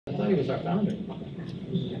I thought he was our founder.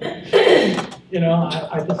 You know,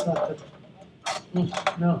 I just thought that,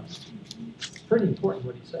 no, it's pretty important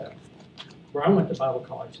what he said. Where I went to Bible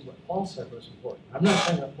college, what Paul said was important. I'm not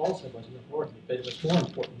saying what Paul said wasn't important, but it was more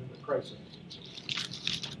important than what Christ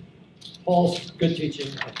said. Paul's good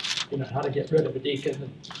teaching, you know, how to get rid of a deacon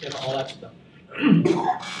and, you know, all that stuff. And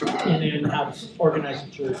then how to organize the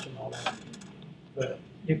church and all that. But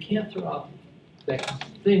you can't throw out that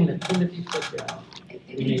thing that Timothy put down.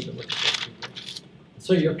 We need to look at those people.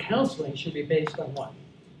 So your counseling should be based on what?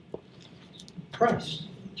 Christ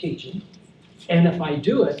teaching. And if I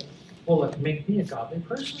do it, will it make me a godly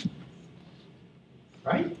person?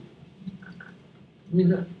 Right? I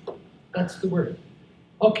mean, that's the word.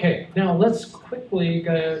 Okay, now let's quickly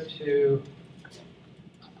go to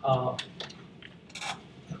I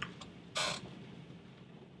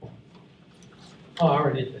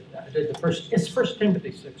already did that. I did the first. It's 1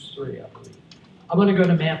 Timothy 6:3, I believe. I'm going to go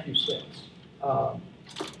to Matthew 6.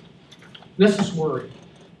 This is worry.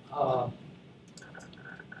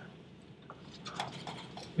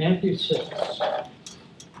 Matthew 6.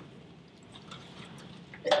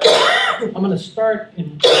 I'm going to start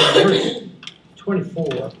in verse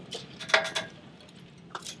 24.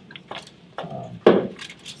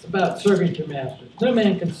 It's about serving two masters. No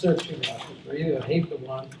man can serve two masters, for either hate the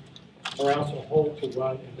one or else will hold to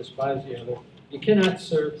one and despise the other. You cannot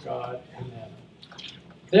serve God and mammon.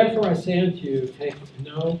 Therefore I say unto you, take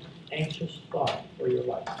no anxious thought for your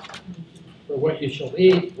life, for what you shall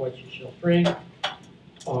eat, what you shall drink,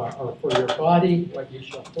 or for your body, what you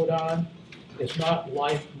shall put on. Is not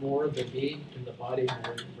life more than meat, and the body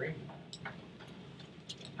more than drink?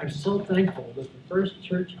 I'm so thankful that the first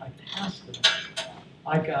church I pastored,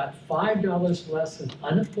 I got $5 less in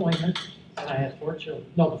unemployment, and I had 4 children.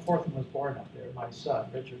 No, the fourth one was born up there, my son,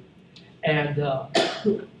 Richard.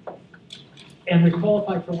 And we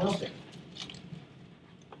qualified for welfare,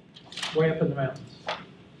 way up in the mountains.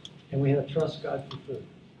 And we had to trust God for food.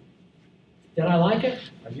 Did I like it?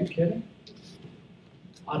 Are you kidding?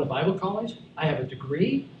 Out of Bible college, I have a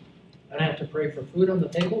degree, and I have to pray for food on the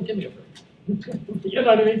table? Give me a break. You know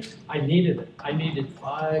what I mean? I needed it. I needed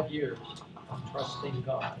 5 years of trusting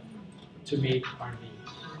God to meet our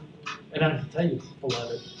needs. And I can tell you,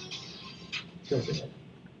 beloved, feels good.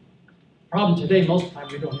 Problem today, most of the time,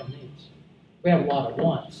 we don't have needs. We have a lot of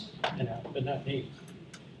wants, you know, but not needs.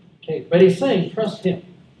 Okay, but he's saying, trust him.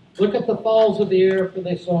 Look at the fowls of the air, for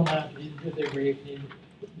they sow not, neither do they reap,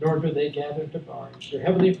 nor do they gather to barns. Your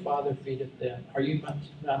heavenly Father feedeth them. Are you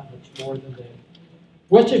not much more than they?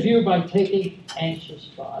 Which of you, by taking anxious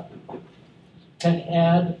thought, can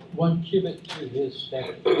add 1 cubit to his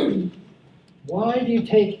stature? Why do you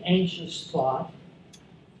take anxious thought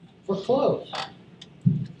for clothes?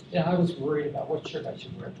 Yeah, I was worried about what shirt I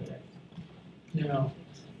should wear today. You know,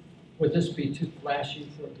 would this be too flashy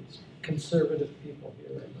for these conservative people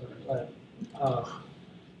here? But,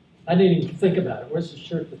 I didn't even think about it. Where's the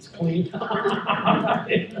shirt that's clean?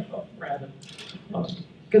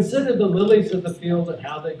 Consider the lilies of the field and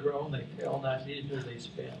how they grow, and they fail not, neither do they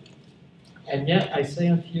spin. And yet I say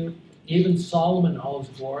unto you, even Solomon in all his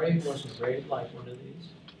glory wasn't arrayed like one of these.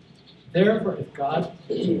 Therefore, if God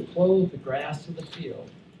clothe the grass of the field,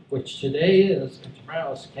 which today is and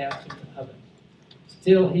tomorrow is cast into heaven,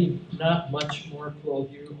 still he not much more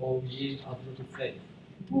clothe you, O ye of little faith.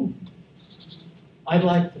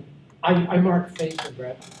 I mark faith in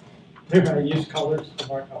red. Everybody use colors to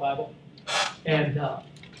mark my Bible. And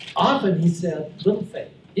often he said little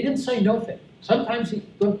faith. He didn't say no faith. Sometimes a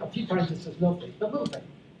few times he says no faith, but little faith.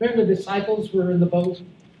 Remember the disciples were in the boat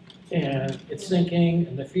and it's sinking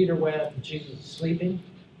and the feet are wet and Jesus is sleeping?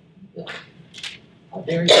 How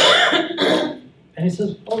dare you? And he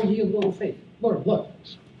says, oh, ye of little faith. Lord,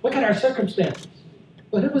 look at our circumstances.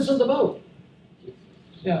 But who was in the boat?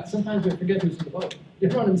 Yeah, sometimes we forget who's in the boat. You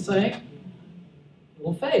know what I'm saying?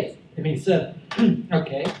 Little faith. And he said,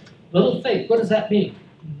 okay, little faith, what does that mean?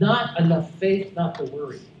 Not enough faith not to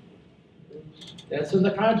worry. That's in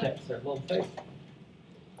the context there, little faith.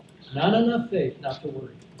 Not enough faith not to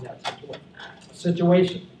worry in that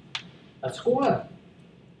situation. Let's go on.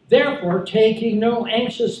 Therefore, taking no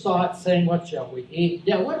anxious thought, saying, what shall we eat?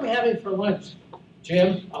 Yeah, what are we having for lunch,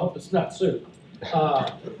 Jim? I hope it's not soup.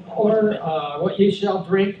 Or what ye shall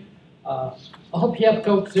drink. I hope you have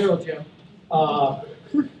Coke Zero, Jim.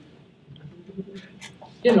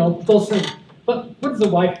 You know, those things. But what does the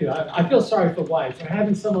wife do? I feel sorry for wives. They're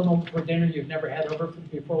having someone over for dinner you've never had over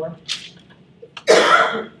before.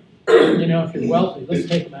 You know, if you're wealthy, let's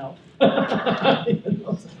take them out. You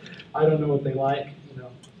know, I don't know what they like, you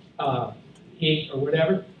know, eat or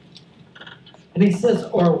whatever. And he says,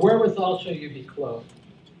 or wherewithal shall you be clothed?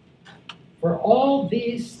 For all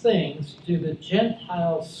these things do the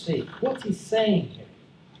Gentiles seek. What's he saying here?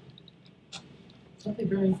 Something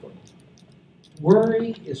very important.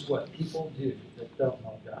 Worry is what people do that don't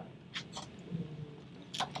know God.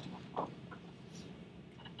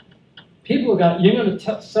 People got, you're going to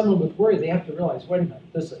tell someone with worry, they have to realize, wait a minute,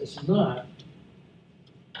 this is not,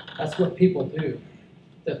 that's what people do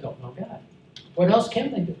that don't know God. What else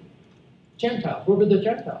can they do? Gentiles. What were the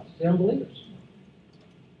Gentiles? The unbelievers.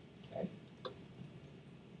 Okay.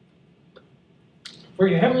 For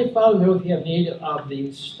your heavenly Father knows you have need of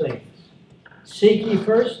these things. Seek ye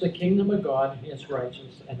first the kingdom of God and his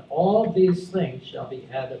righteousness, and all these things shall be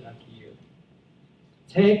added unto you.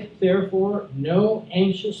 Take therefore no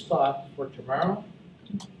anxious thought for tomorrow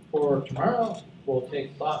will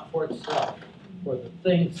take thought for itself, for the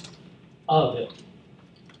things of it.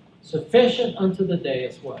 Sufficient unto the day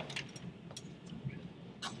is what?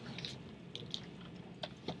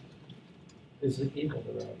 Is the evil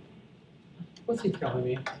thereof. What's he telling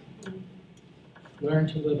me? Learn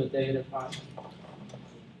to live a day at a time.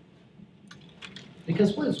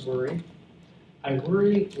 Because what is worry? I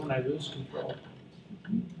worry when I lose control.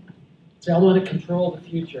 See, I want to control the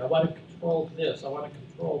future. I want to control this. I want to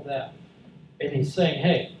control that. And he's saying,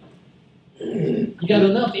 hey, you got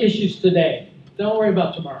enough issues today. Don't worry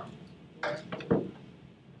about tomorrow.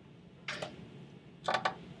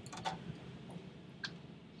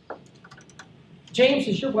 James,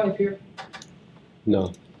 is your wife here?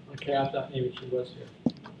 No. Okay, I thought maybe she was here.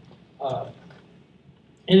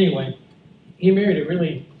 Anyway, he married a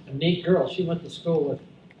really neat girl. She went to school with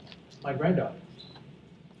my granddaughter.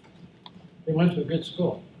 They went to a good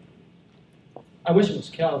school. I wish it was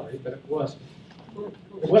Calvary, but it wasn't.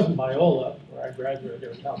 It wasn't Biola, where I graduated,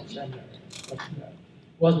 or Calvary Seminary. It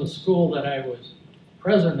wasn't a school that I was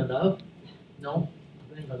president of. No,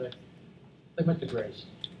 they went to Grace.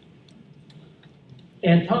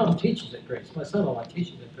 And Tom teaches at Grace. My son-in-law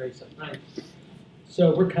teaches at Grace at night.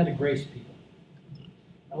 So we're kind of Grace people.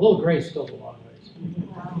 A little grace goes a long ways.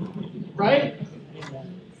 Right?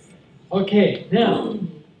 Okay, now,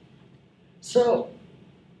 so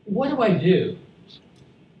what do I do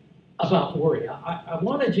about worry? I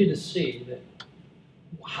wanted you to see that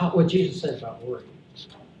what Jesus said about worry.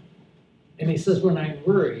 And he says, when I am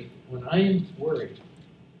worried,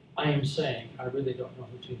 I am saying, I really don't know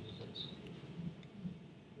who Jesus is.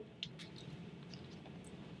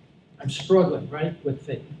 I'm struggling, right, with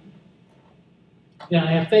faith. Now,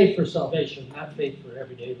 I have faith for salvation, not faith for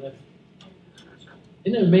everyday living.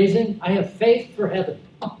 Isn't it amazing? I have faith for heaven.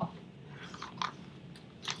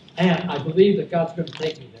 And I believe that God's going to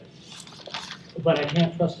take me there. But I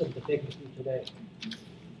can't trust him to take me through today.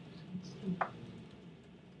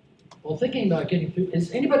 Well, thinking about getting through,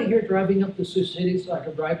 is anybody here driving up to Sioux City so I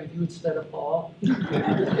can drive with you instead of Paul?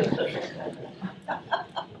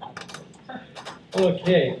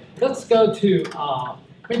 Okay, let's go to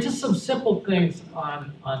just some simple things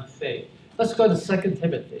on faith. Let's go to 2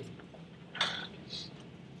 Timothy.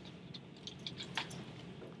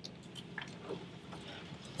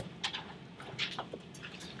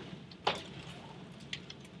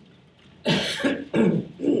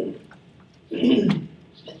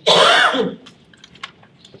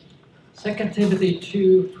 Second Timothy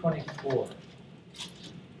 2:24.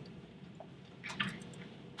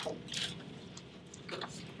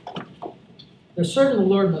 For certain the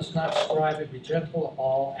Lord must not strive and be gentle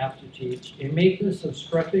all apt to teach, in meekness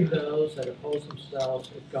instructing those that oppose themselves,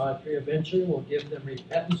 if God eventually will give them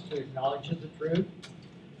repentance to acknowledge of the truth,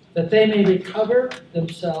 that they may recover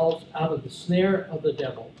themselves out of the snare of the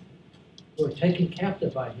devil, who are taken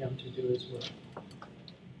captive by him to do his will.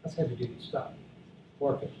 That's heavy duty stuff.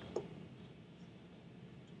 Work it.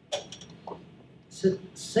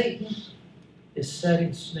 Satan is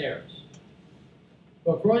setting snares.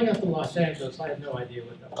 Well, growing up in Los Angeles, I had no idea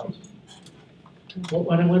what that was. But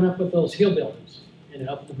when I went up with those hillbillies,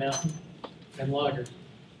 up the mountain and loggers,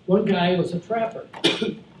 one guy was a trapper.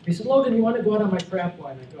 He said, Logan, you want to go out on my trap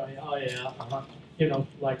line? I go, oh yeah,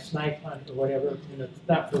 like snipe hunt or whatever, it's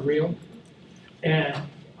not for real. And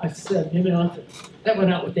I said, that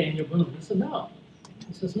went out with Daniel Boone. He said, no.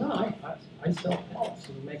 He says, no, I sell pellets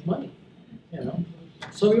and make money,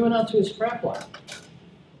 So we went out to his trap line.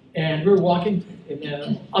 And we're walking, and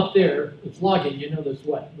then up there, it's logging, there's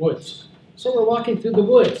what? Woods. So we're walking through the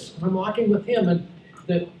woods, and I'm walking with him, and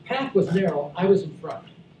the path was narrow, I was in front.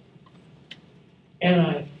 And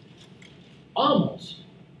I almost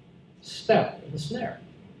stepped in the snare,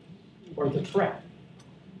 or the trap.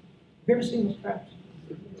 Have you ever seen those traps?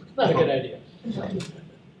 It's not a good idea.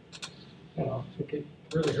 It could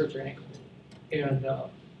really hurt your ankle. And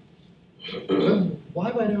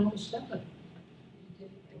why would I almost step in it?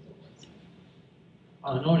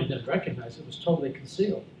 I only didn't recognize it was totally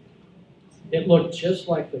concealed. It looked just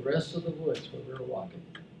like the rest of the woods where we were walking.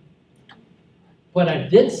 But I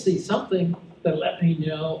did see something that let me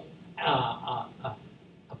know a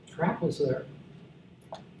trap was there.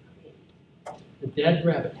 The dead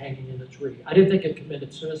rabbit hanging in the tree. I didn't think it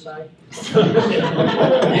committed suicide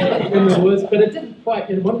in the woods, but it didn't quite.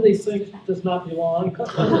 One of these things does not belong.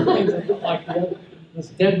 Things that look like the other. This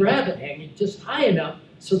dead rabbit hanging just high enough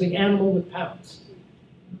so the animal would pounce.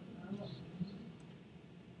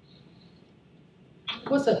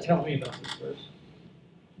 What's that tell me about this verse?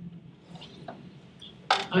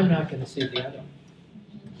 I'm not going to see the animal.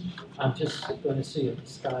 I'm just going to see a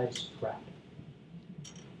disguised trap.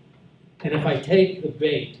 And if I take the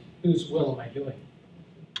bait, whose will am I doing?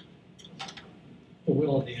 The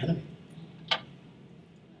will of the enemy. That's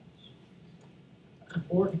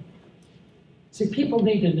important. See, people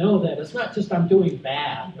need to know that it's not just I'm doing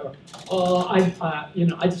bad, or I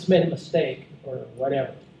just made a mistake, or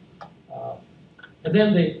whatever. And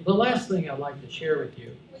then the last thing I'd like to share with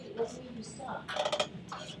you. Wait, what made you stop?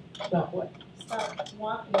 Stop what? Stop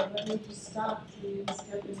walking. What made you stop to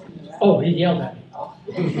discover the rabbit? Oh, he yelled at me. Oh.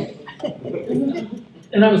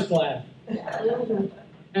 And I was glad. And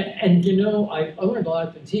I learned a lot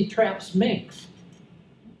of things. He traps minks,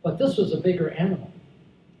 but this was a bigger animal.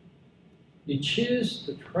 You choose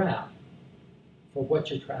the trap for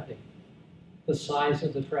what you're trapping. The size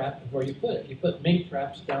of the trap and where you put it. You put mink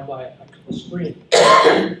traps down by a stream.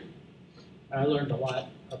 And I learned a lot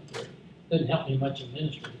up there. Didn't help me much in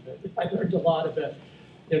ministry, but I learned a lot about,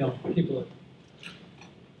 people,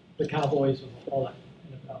 the cowboys and all that,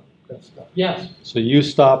 about that stuff. Yes? So you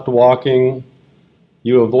stopped walking,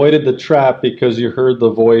 you avoided the trap because you heard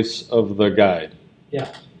the voice of the guide.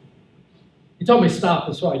 Yeah. He told me to stop,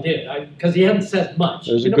 and so I did, because he hadn't said much.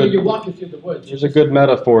 When you're walking through the woods. There's a good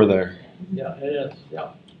metaphor there. Yeah, it is,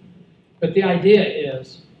 yeah. But the idea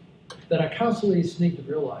is that our counselees need to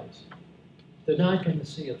realize they're not going to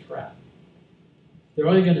see a trap. They're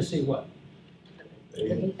only going to see what?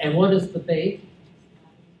 Bait. And what is the bait?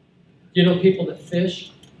 People that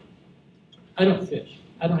fish? I don't fish.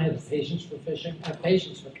 I don't have the patience for fishing. I have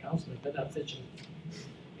patience for counseling, but not fishing.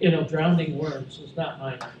 Drowning worms is not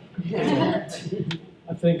my,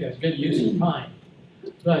 I think, a good use of time.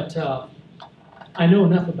 But I know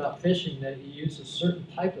enough about fishing that you use a certain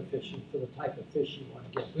type of fishing for the type of fish you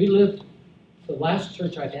want to get. We lived, the last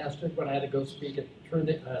church I pastored, when I had to go speak at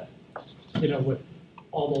Trinity, with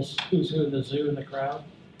all those who's who in the zoo in the crowd,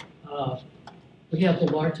 we have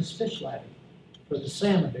the largest fish ladder for the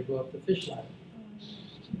salmon to go up the fish ladder.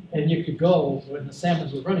 And you could go, when the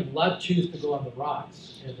salmon were running, a lot choose to go on the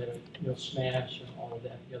rocks and they'll smash and all of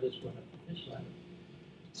that. The others went up the fish ladder.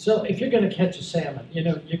 So if you're going to catch a salmon, you're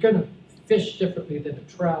going to fish differently than a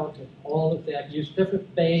trout and all of that, use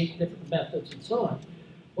different bait, different methods, and so on.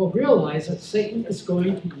 Well, realize that Satan is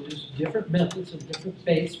going to use different methods and different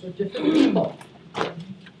baits for different people.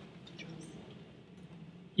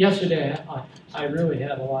 Yesterday, I really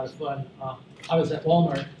had a lot of fun. I was at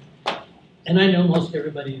Walmart, and I know most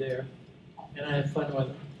everybody there, and I had fun with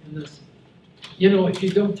them. And this, if you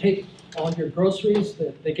don't take all your groceries,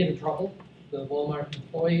 they get in trouble. The Walmart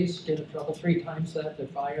employees get in trouble 3 times that. They're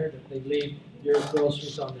fired if they leave your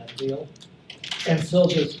groceries on that deal. And so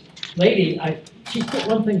this lady, she put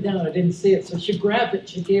one thing down, I didn't see it, so she grabbed it,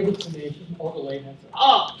 she gave it to me, she pulled the lady and said,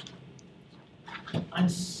 "Oh, I'm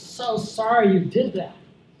so sorry you did that."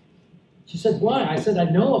 She said, "Why?" I said, "I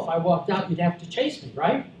know if I walked out, you'd have to chase me,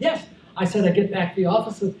 right?" "Yes." I said, "I get back to the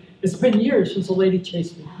office, and it's been years since a lady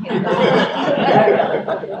chased me."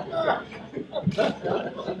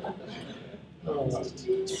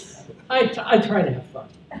 I try to have fun.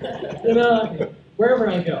 Wherever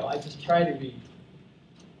I go, I just try to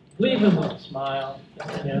leave them with a smile.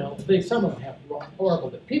 Some of them have horrible,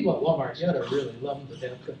 but people at Walmart, you ought to really love them to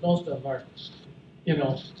death, because most of them are,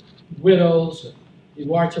 widows. And you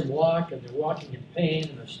watch them walk, and they're walking in pain,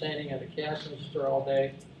 and they're standing at a cash register all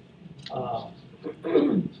day.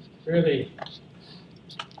 Really,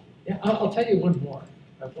 yeah. I'll tell you one more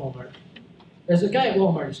at Walmart. There's a guy at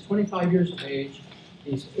Walmart. He's 25 years of age.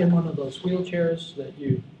 He's in one of those wheelchairs that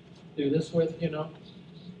you do this with,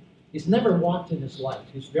 He's never walked in his life.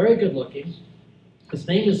 He's very good looking. His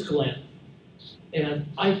name is Glenn. And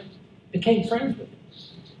I became friends with him.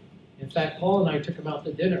 In fact, Paul and I took him out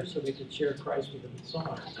to dinner so we could share Christ with him and so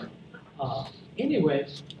on. Anyway,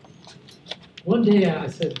 one day I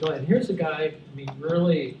said, "Glenn, here's a guy,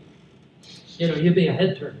 really, he'd be a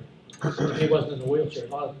head turner if he wasn't in a wheelchair."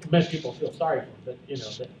 Many people feel sorry for him, but,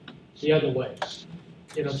 the other way.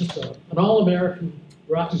 Just an all-American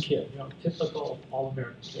rotten kid, typical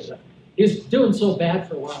all-American kid. He's doing so bad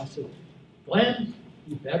for a while. I said, Glenn,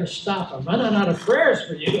 you better stop. I'm running out of prayers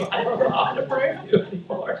for you. I don't know how to pray for you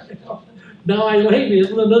anymore. Now I maybe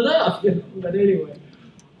isn't enough. But anyway,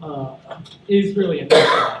 he's really a nice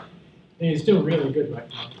guy. And he's doing really good right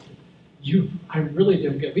now. I'm really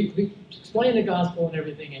doing good. We explained the gospel and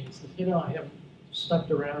everything, and he says, I haven't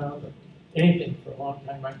stuck around or anything for a long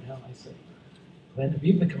time right now. I said, Glenn, have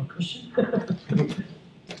you become a Christian?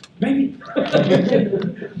 Maybe.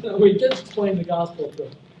 So we did explain the gospel to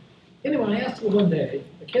him. Anyway, I asked him one day,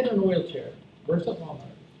 a kid in a wheelchair, works at Walmart.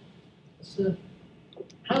 I said,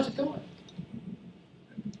 how's it going?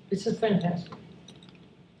 He said, fantastic.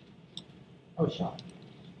 I was shocked.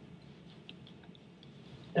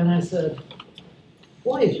 And I said,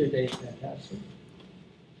 why is your day fantastic?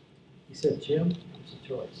 He said, Jim, it's a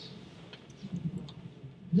choice.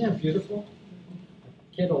 Isn't that beautiful?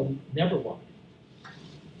 A kid will never walk.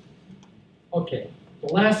 Okay,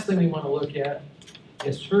 the last thing we want to look at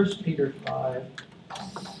is 1 Peter 5,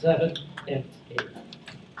 7 and 8.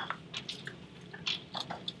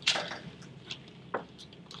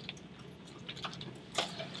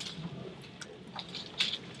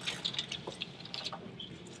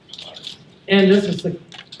 And this is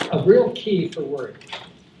a real key for worry.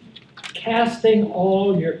 Casting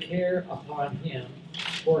all your care upon him,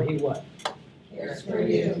 for he what? Cares for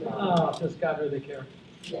you. Oh, does God really care?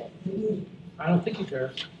 Yes. I don't think he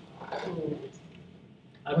cares.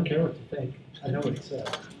 I don't care what you think. I know what he says.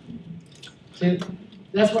 See,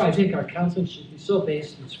 that's why I think our counseling should be so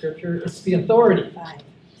based in Scripture. It's the authority.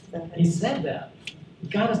 He said that.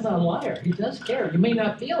 God is not a liar. He does care. You may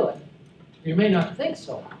not feel it. You may not think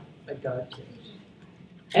so, but God cares.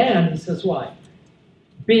 And he says why?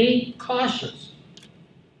 Be cautious.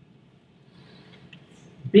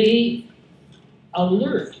 Be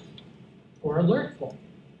alert or alertful.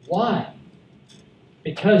 Why?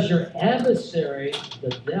 Because your adversary, the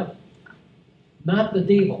devil, not the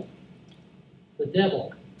devil, the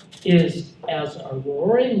devil is as a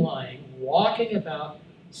roaring lion walking about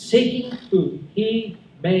seeking who he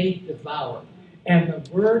may devour. And the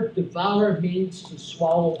word devour means to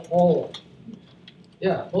swallow whole.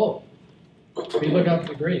 Yeah, whole. If you look up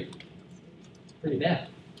the Greek, pretty bad.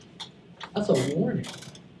 That's a warning.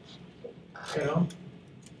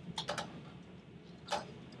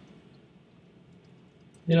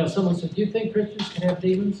 Someone said, do you think Christians can have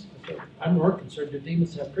demons? I said, I'm more concerned that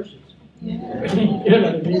demons have Christians. Yeah. You know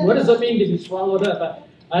what I mean? What does it mean to be swallowed up?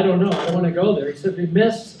 I don't know. I don't want to go there. He said,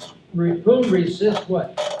 whom resist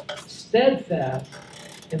what? Steadfast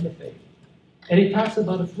in the faith. And he talks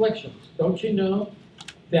about afflictions. Don't you know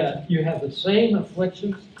that you have the same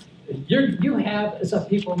afflictions that you have as a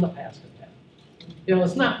people in the past have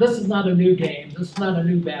had? This is not a new game. This is not a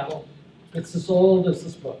new battle. It's as old as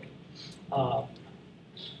this book.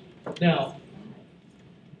 Now,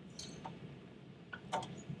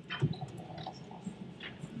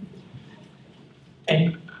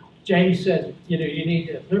 and James said, you need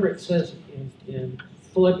to, remember it says in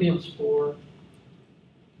Philippians 4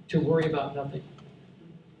 to worry about nothing.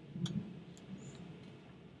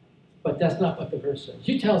 But that's not what the verse says.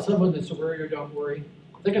 You tell someone that's a worrier, don't worry,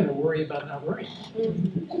 they're going to worry about not worrying.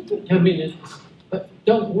 I mean, but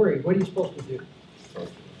don't worry. What are you supposed to do?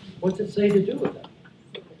 What's it say to do with that?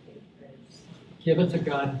 Give it to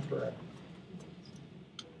God in prayer.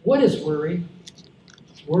 What is worry?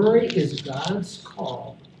 Worry is God's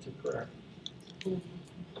call to prayer.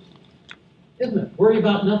 Isn't it? Worry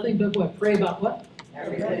about nothing but what? Pray about what?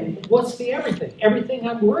 Everything. What's the everything? Everything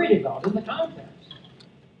I'm worried about in the context.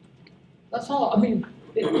 That's all. I mean,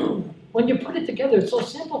 when you put it together, it's so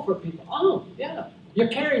simple for people. Oh, yeah. You're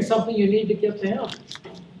carrying something you need to give to Him.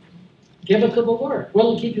 Give it to the Lord. What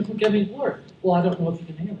will keep you from giving to the Lord? Well, I don't know if you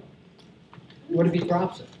can handle it. What if He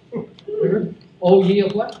drops it? Oh, ye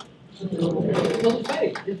of what? Little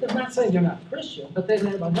faith. It's not saying you're not Christian, but they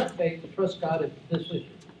have enough faith to trust God in this issue.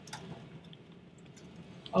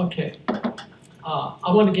 Okay.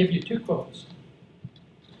 I want to give you two quotes.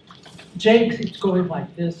 Jake keeps going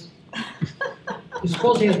like this. You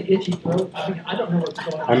suppose he has an itchy throat? I don't know what's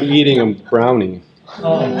going on. I'm eating a brownie.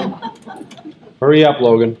 Oh. Hurry up,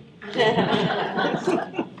 Logan.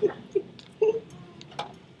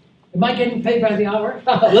 Am I getting paid by the hour?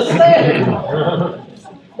 Let's say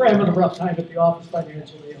we're having a rough time at the office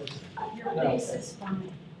financially. Your face is fine.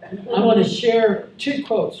 I want to share two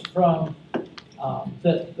quotes from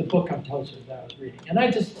the book I'm telling you that I was reading. And I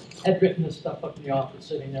just had written this stuff up in the office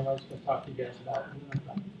sitting there. I was going to talk to you guys about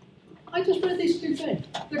it. I just read these two things.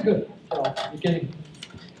 They're good. So you're getting.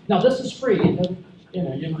 Now this is free. You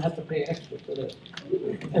don't have to pay extra for this.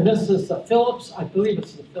 And this is Phillips. I believe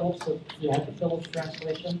it's the Phillips. You have the Phillips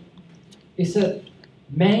translation. He said,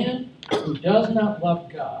 man who does not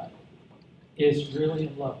love God is really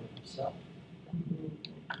in love with himself.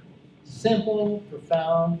 Simple,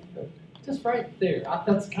 profound, but just right there.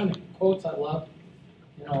 That's the kind of quotes I love.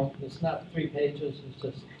 You know, it's not 3 pages, it's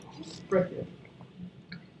just right there.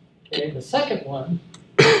 Okay, the second one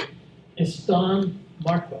is Don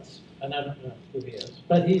Marquis, and I don't know who he is,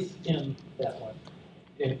 but he's in that one,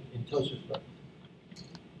 in Tozer's book.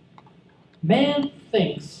 Man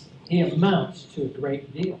thinks he amounts to a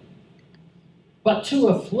great deal, but to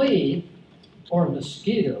a flea or a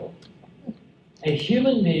mosquito, a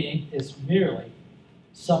human being is merely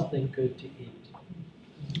something good to eat.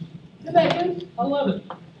 Isn't that good? I love it.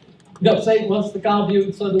 You know, Satan wants the gobble you,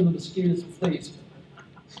 and so do the mosquitoes and fleas.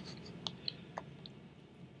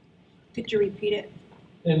 Could you repeat it?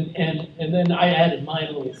 And then I added my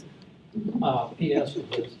little PS with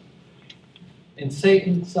this. And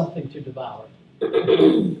Satan, something to devour.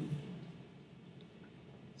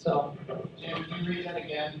 So. Jim, can you read that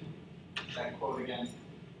again? That quote again?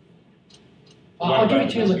 I'll give it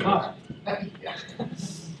to you in the car. Yeah.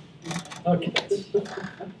 Okay.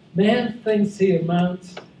 Man thinks he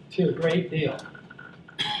amounts to a great deal,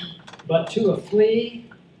 but to a flea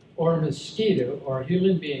or a mosquito or a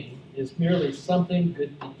human being is merely something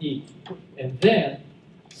good to eat. And then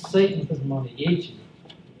Satan doesn't want to eat you.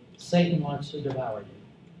 Satan wants to devour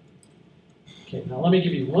you. Okay, now let me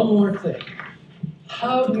give you one more thing.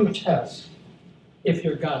 How do you test if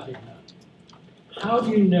you're godly or not? How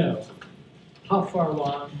do you know how far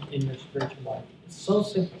along in your spiritual life? It's so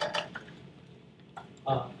simple.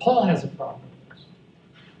 Paul has a problem with this.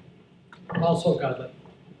 Also godly.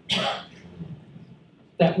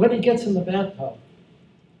 That when he gets in the bathtub,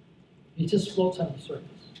 he just floats on the surface.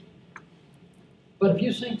 But if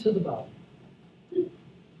you sink to the bottom, you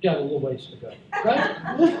got a little ways to go.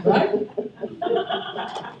 Right? Right?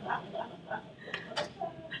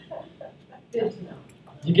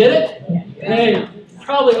 You get it? Hey,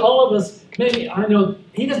 probably all of us, maybe, I know,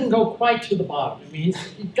 he doesn't go quite to the bottom. I mean,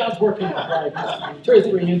 God's working his life 2 or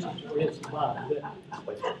 3 inches before he hits the bottom.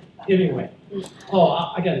 But anyway, I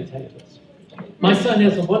got to tell you this. My son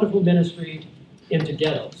has a wonderful ministry into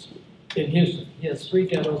ghettos in Houston. He has 3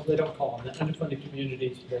 ghettos. They don't call them the underfunded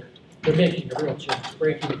communities, but they're making a real change,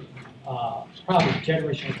 breaking poverty,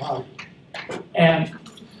 generational poverty. And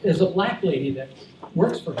there's a black lady that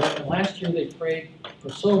works for him, and last year they prayed for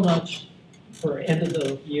so much for end of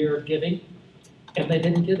the year giving, and they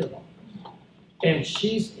didn't get it all. And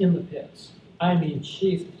she's in the pits. I mean,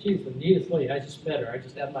 she's the neatest lady. I just met her. I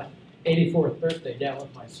just had my 84th birthday down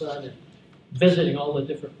with my son and visiting all the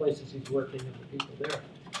different places he's working and the people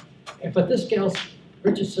there. But this gal,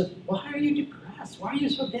 Richard said, why are you depressed? Why are you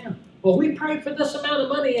so down? Well, we prayed for this amount of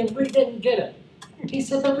money and we didn't get it. He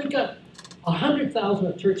said, then we got $100,000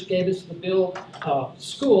 the church gave us to build a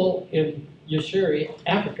school in Yashiri,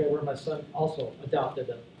 Africa, where my son also adopted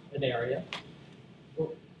an area.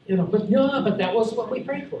 Well, you know, but that was what we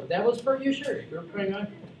prayed for. That was for Yashiri. We were praying on.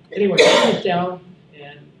 Anyway, he went down,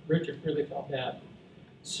 and Richard really felt bad.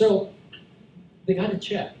 So they got a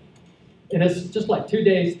check, and it's just like 2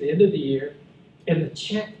 days, the end of the year, and the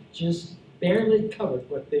check just barely covered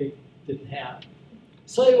what they didn't have.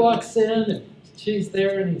 So he walks in, and she's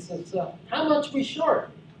there, and he says, how much we short?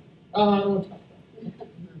 I don't want to talk about it.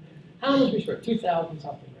 How much we short? 2,000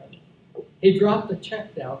 something, right? He dropped the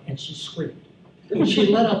check down, and she screamed. She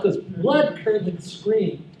let out this blood-curdling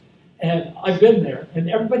scream, and I've been there, and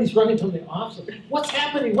everybody's running from the office. What's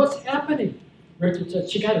happening? What's happening? Richard said,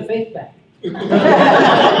 she got her faith back.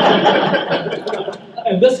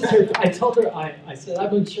 And this is her, I told her, I said, I've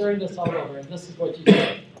been sharing this all over, and this is what she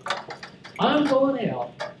said. I'm going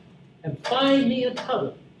out and find me a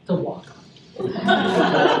puddle to walk on.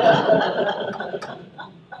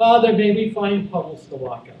 Father, may we find puddles to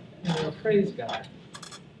walk on. You know, praise God.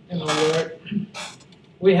 You know, Lord,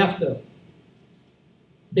 we have to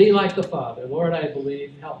be like the Father. Lord, I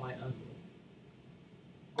believe, help my unbelief.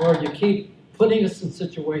 Lord, you keep putting us in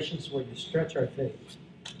situations where you stretch our faith.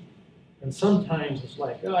 And sometimes it's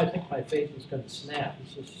like, oh, I think my faith is going to snap.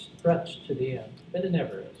 It's just stretched to the end. But it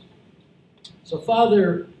never is. So,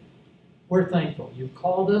 Father, we're thankful. You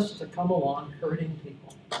called us to come along hurting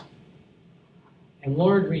people. And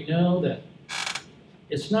Lord, we know that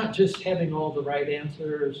it's not just having all the right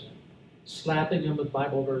answers and slapping them with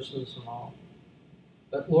Bible verses and all.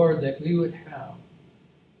 But Lord, that we would have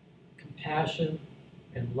compassion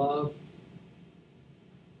and love.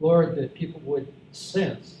 Lord, that people would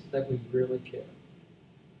sense that we really care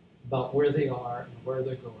about where they are and where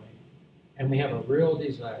they're going. And we have a real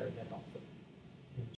desire to help.